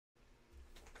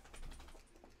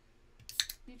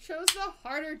You chose the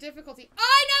harder difficulty.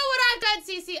 I know what I've done,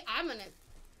 Cece. I'm gonna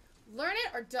learn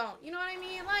it or don't. You know what I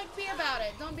mean? Like, be about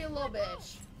it. Don't be a little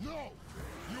bitch. No,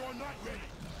 you are not ready.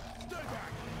 Stay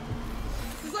back.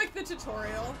 This is like the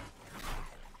tutorial.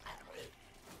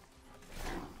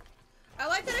 I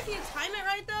like that if you time it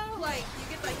right though, like you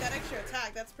get like that extra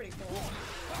attack. That's pretty cool.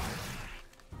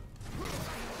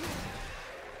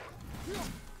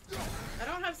 I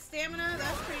don't have stamina.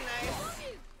 That's pretty nice.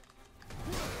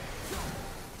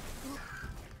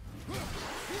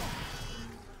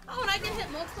 Oh, and I can hit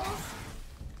multiples.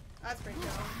 That's pretty cool.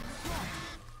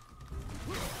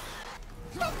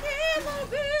 Okay, little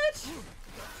bitch.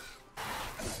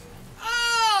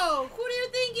 Oh, who do you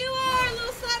think you are,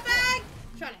 little slapbag?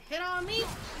 Trying to hit on me?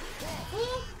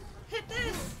 Ooh, hit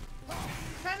this.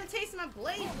 Trying to taste my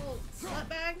blade, little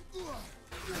slapbag.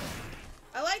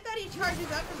 I like that he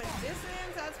charges up from a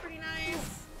distance. That's pretty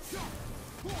nice.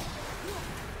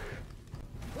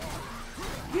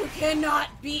 You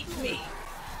cannot beat me.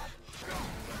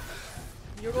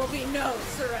 There will be no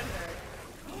surrender.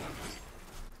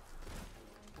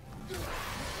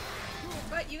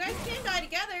 But you guys can die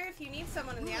together if you need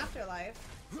someone in the afterlife.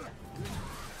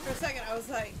 For a second, I was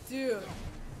like, dude.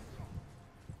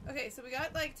 Okay, so we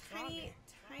got like tiny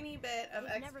bit of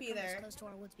XP there. Close to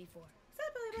our woods before. Is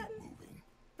that belly button?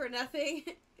 For nothing.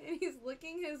 And he's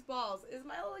licking his balls. Is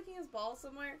Milo licking his balls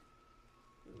somewhere?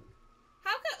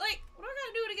 How could, like, what do I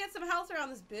gotta do to get some health around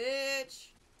this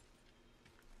bitch?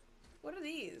 What are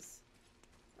these?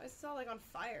 Why is this all like on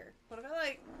fire? What if I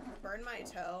like burn my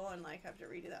toe and like have to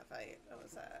redo that fight? Oh, a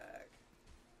sec.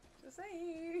 Just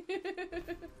saying.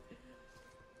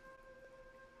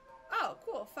 Oh,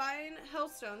 cool. Find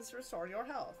health stones to restore your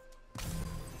health.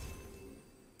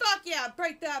 Fuck yeah,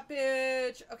 break that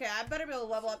bitch. Okay, I better be able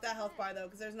to level up that health bar though,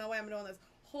 because there's no way I'm doing this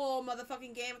whole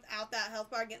motherfucking game without that health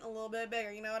bar getting a little bit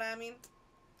bigger. You know what I mean?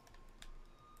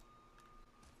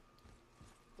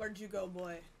 Where'd you go,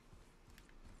 boy?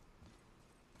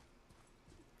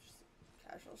 Just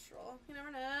a casual stroll. You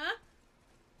never know.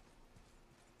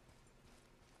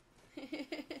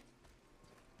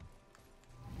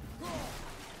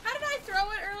 How did I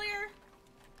throw it earlier?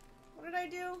 What did I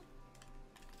do?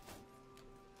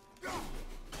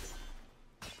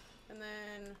 And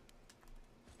then...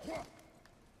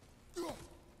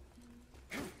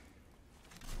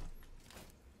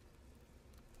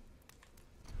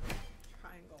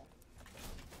 triangle.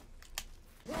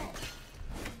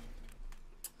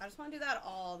 I just want to do that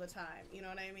all the time. You know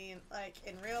what I mean? Like,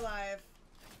 in real life.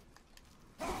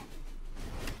 God,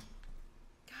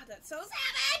 that's so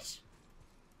savage!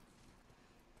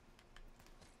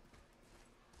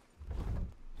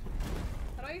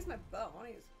 How do I use my bow? I want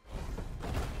to use...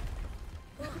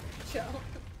 Joe.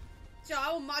 Joe,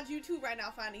 I will mod you too right now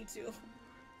if I need to.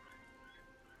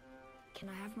 Can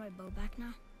I have my bow back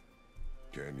now?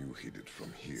 Can you hit it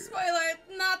from here? Spoiler,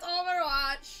 not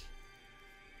Overwatch.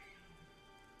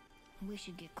 We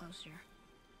should get closer.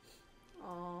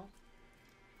 Aww.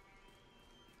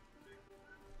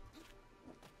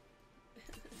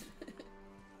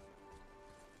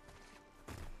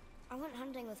 I went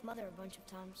hunting with Mother a bunch of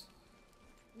times.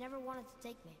 Never wanted to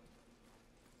take me.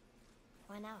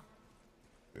 Why now?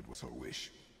 It was her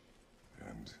wish.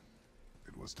 And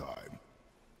it was time.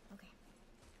 Okay.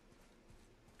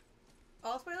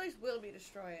 All spoilers will be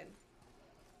destroyed.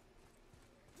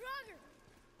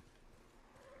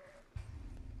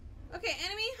 Okay,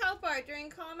 enemy health bar. During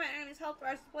combat, enemies' health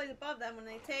bar displays above them when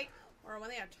they take or when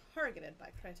they are targeted by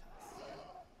Kratos.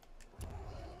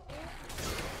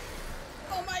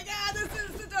 Oh my god, this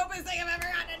is the dopest thing I've ever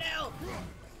gotten to do!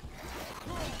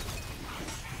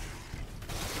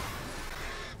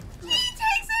 He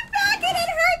takes it back and it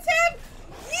hurts him!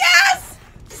 Yes!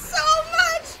 So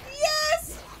much! Yes!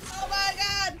 Oh my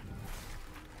god!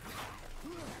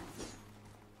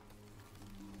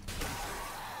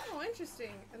 Oh,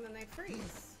 interesting. And then they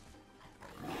freeze.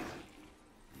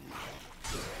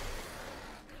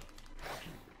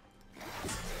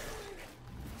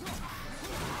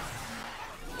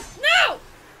 No!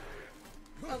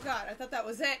 Oh god, I thought that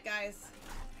was it, guys.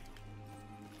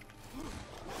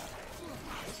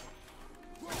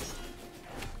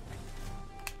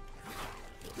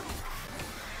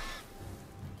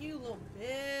 You little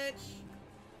bitch.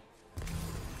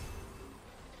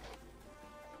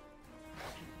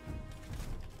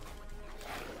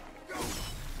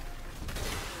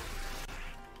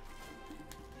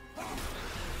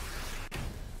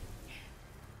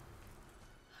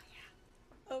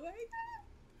 Oh my god.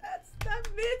 That's that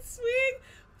mid swing.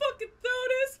 Fucking throw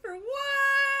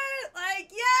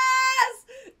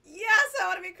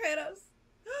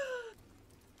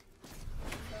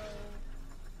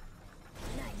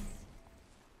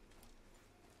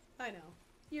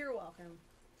him.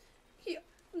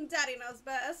 Daddy knows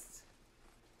best.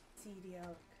 Seedy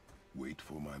oak. Wait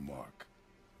for my mark.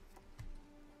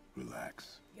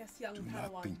 Relax. Yes, young Do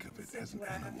Padawan. not think of it as an what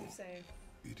I have animal. to say.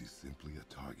 It is simply a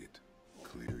target.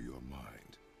 Clear your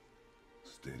mind.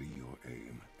 Steady your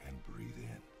aim and breathe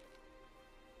in.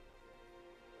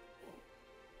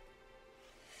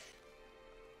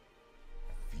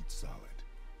 Feet solid.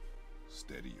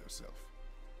 Steady yourself.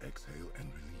 Exhale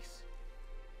and release.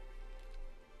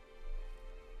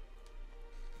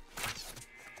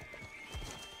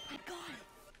 I got it.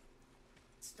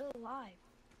 It's still alive.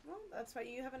 Well, that's what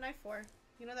you have a knife for.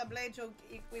 You know that blade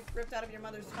we ripped out of your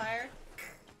mother's fire?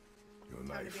 Your Time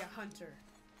knife. to be a hunter.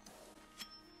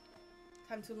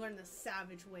 Time to learn the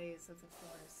savage ways of the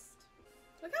forest.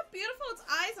 Look how beautiful its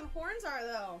eyes and horns are,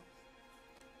 though.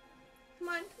 Come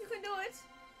on, you can do it.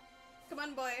 Come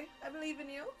on, boy. I believe in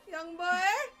you, young boy.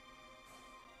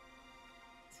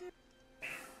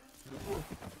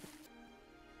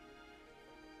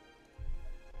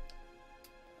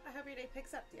 I hope your day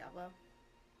picks up, Diablo.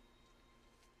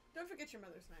 Don't forget your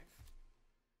mother's knife.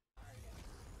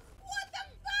 What the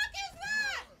fuck is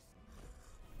that?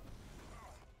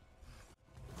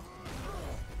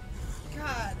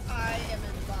 God, I am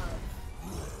in love.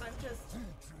 I'm just...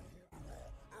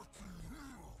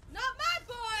 Not my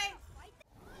boy!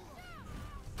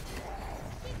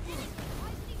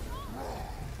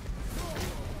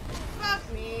 Fuck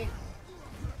me.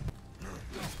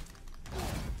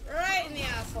 Right in the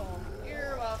asshole.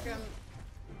 You're welcome.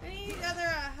 Any other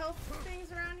health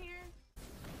things around here?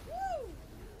 Woo!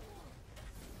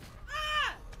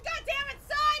 Ah! God damn it,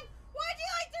 son! Why'd you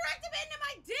like direct him into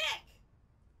my dick?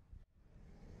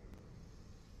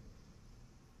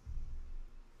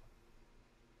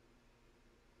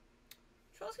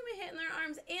 Trolls can be hit in their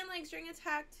arms and legs during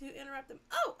attack to interrupt them.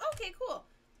 Oh, okay, cool.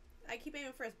 I keep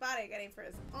aiming for his body, I gotta aim for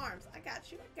his arms. I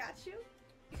got you, I got you.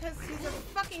 Because he's a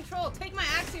fucking troll. Take my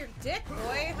axe to your dick,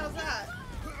 boy. How's that?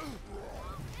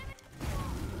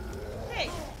 Hey,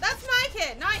 that's my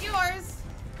kid, not yours.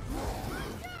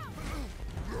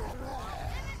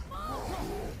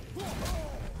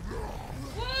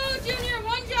 Whoa, Junior,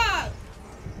 one job.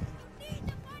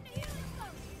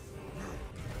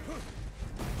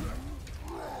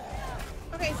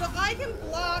 Okay, so I can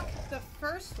block the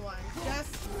first one.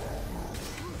 Just...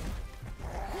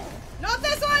 Not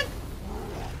this one!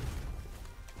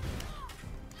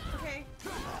 Okay.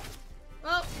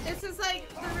 Well, this is like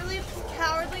the really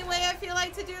cowardly way I feel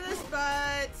like to do this,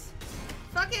 but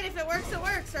fuck it, if it works,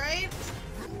 right?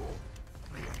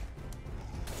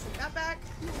 Got back.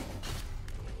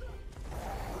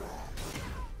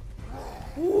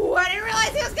 Ooh, I didn't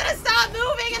realize he was gonna stop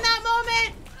moving in that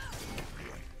moment!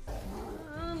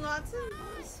 Lots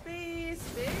of space,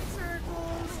 big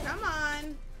circles, come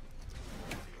on.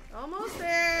 Almost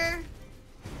there.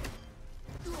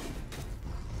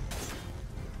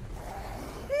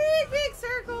 Big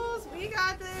circles. We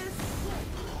got this.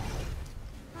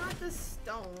 Not the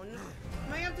stone. Am I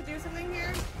gonna have to do something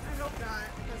here? I hope not,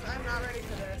 because I'm not ready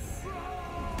for this.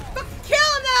 Fucking kill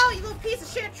him now, you little piece of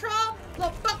shit troll.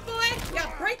 Little fuck boy. Yeah,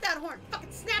 break that horn.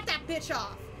 Fucking snap that bitch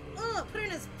off. Ugh, put it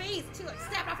in his face too. Like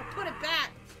snap it off and put it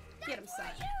back. Get him,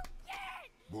 son.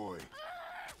 Boy.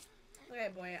 Okay,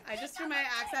 boy. I just threw my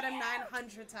axe at him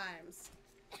 900 times.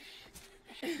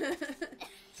 You're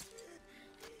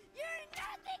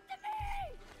nothing to me!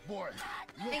 Boy,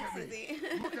 look Thanks, at me.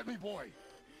 Susie. Look at me, boy.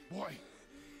 Boy,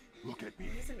 look at me.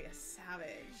 He's gonna be a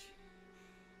savage.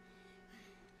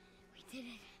 We did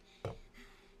it.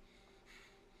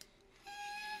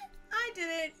 I did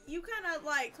it. You kind of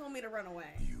like told me to run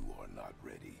away. You are not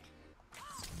ready.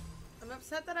 I'm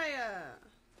upset that I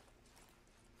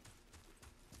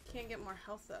can't get more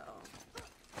health though.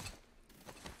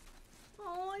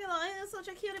 Oh, look at that. It's such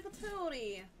a cutie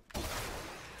patootie.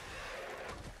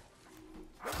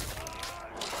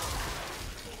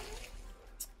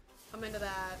 I'm into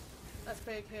that. That's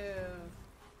pretty cool.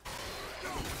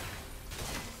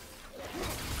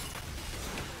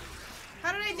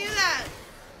 How did I do that?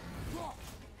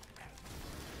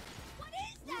 What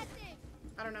is that thing?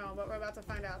 I don't know, but we're about to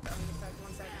find out though. In fact,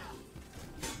 1 second.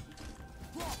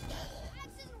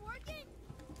 Axe isn't working?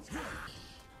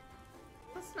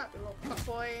 Let's not be a little fuck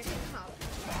boy. Oh.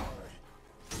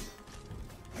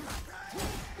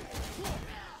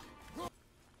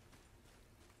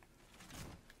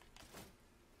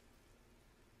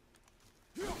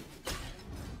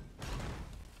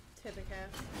 Typical.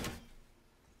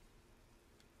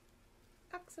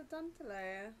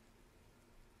 Accidentally.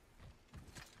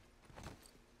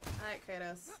 Alright,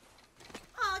 Kratos.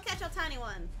 Oh, I'll catch your tiny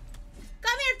one.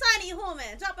 Come here, tiny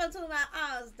human. Jump into my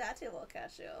arms. Daddy will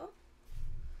catch you.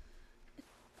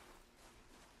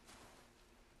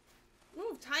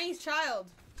 Tiny's child.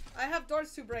 I have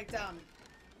doors to break down.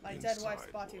 My dead Inside, wife's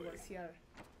body boy. was here.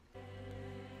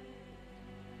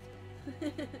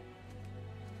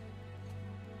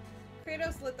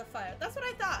 Kratos lit the fire. That's what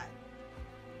I thought.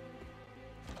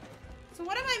 So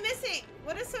what am I missing?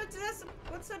 What's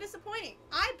so disappointing?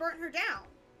 I burnt her down.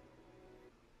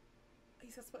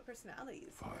 He's got split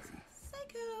personalities. Fine.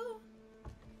 Psycho.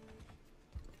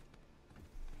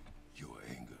 Your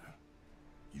anger,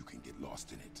 you can get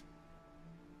lost in it.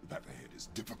 The path ahead is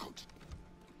difficult.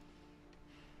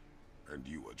 And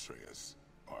you, Atreus,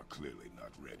 are clearly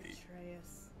not ready.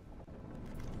 Atreus.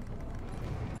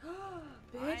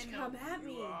 Bitch, come at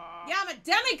me. Yeah, I'm a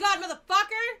demigod,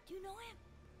 motherfucker! Do you know him?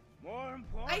 More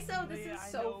importantly, ISO, this is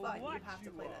so fun. You what have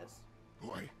to play are. this.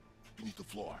 Boy, beneath the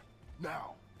floor.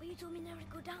 Now. But you told me never to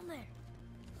go down there.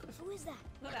 Who is that?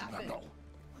 What I do not happened? know.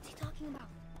 What's he talking about?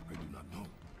 I do not know.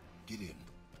 Get in.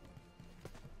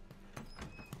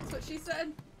 That's what she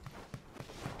said.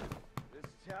 Just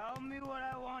tell me what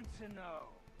I want to know.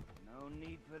 No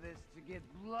need for this to get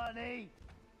bloody.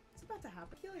 What's about to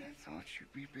happen? Kill you. Thought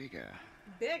you'd be bigger.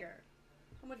 Bigger?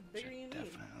 How much bigger do you need?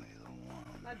 Definitely the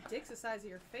one. My dick's the size of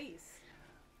your face.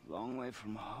 Long way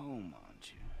from home,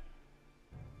 aren't you?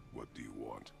 What do you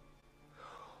want?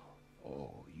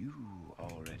 Oh, you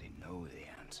already know the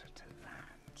answer to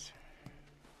that.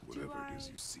 Whatever it is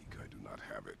you seek, I do not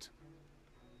have it.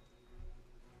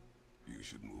 You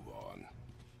should move on.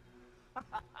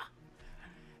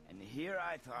 And here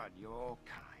I thought your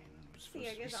kind was See,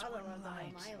 I supposed to be guess so all the ones are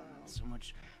enlightened, Milo. so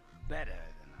much better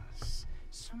than us,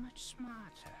 so much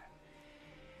smarter.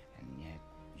 And yet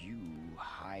you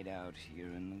hide out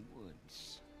here in the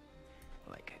woods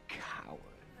like a coward.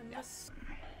 Unless...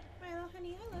 Milo,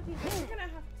 honey, I love you, but you're gonna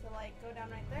have to, like, go down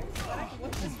right there so that I can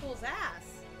whip this fool's ass.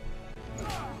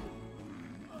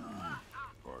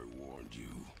 I warned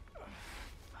you.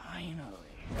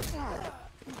 Finally.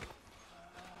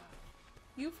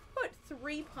 You've put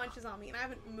 3 punches on me and I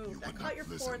haven't moved. You I would caught not your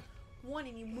listen. 4th one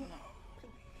and you moved.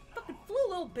 Fucking flew,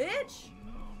 little bitch.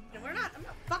 No, I'm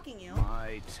not fucking you.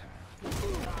 My turn.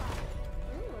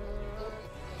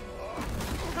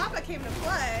 Papa came to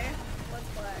play. Let's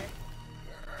play.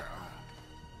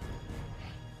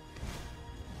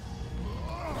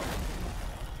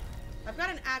 I've got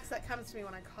an axe that comes to me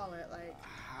when I call it, like...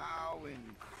 How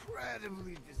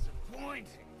incredibly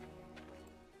disappointing.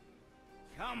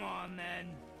 Come on,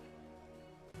 then.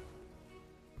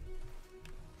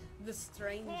 The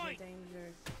stranger Point.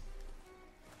 danger.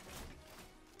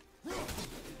 Woo!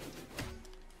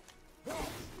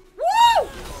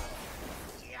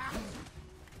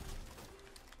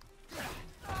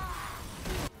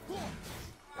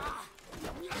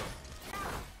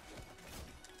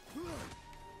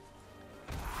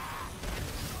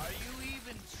 Are you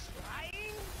even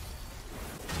trying?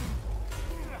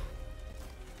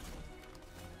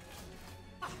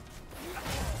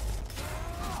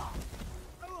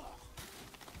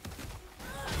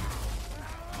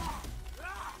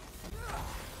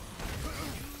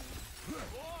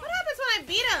 What happens when I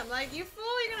beat him? Like, you fool,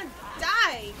 you're gonna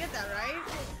die. You get that, right?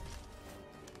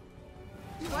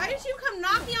 Why did you come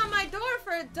knocking on my door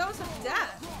for a dose of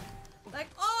death? Like,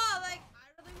 oh, like,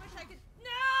 I really wish I could...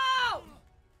 No!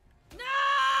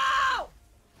 No!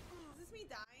 Is this me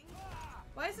dying?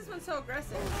 Why is this one so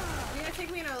aggressive? Are you gonna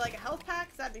take me into, like, a health pack?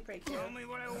 'Cause that'd be pretty cute. Tell me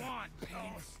what I want.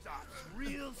 Pain stops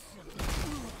real soon.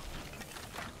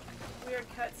 Weird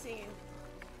cutscene.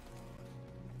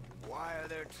 Why are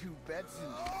there 2 beds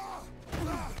in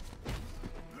here?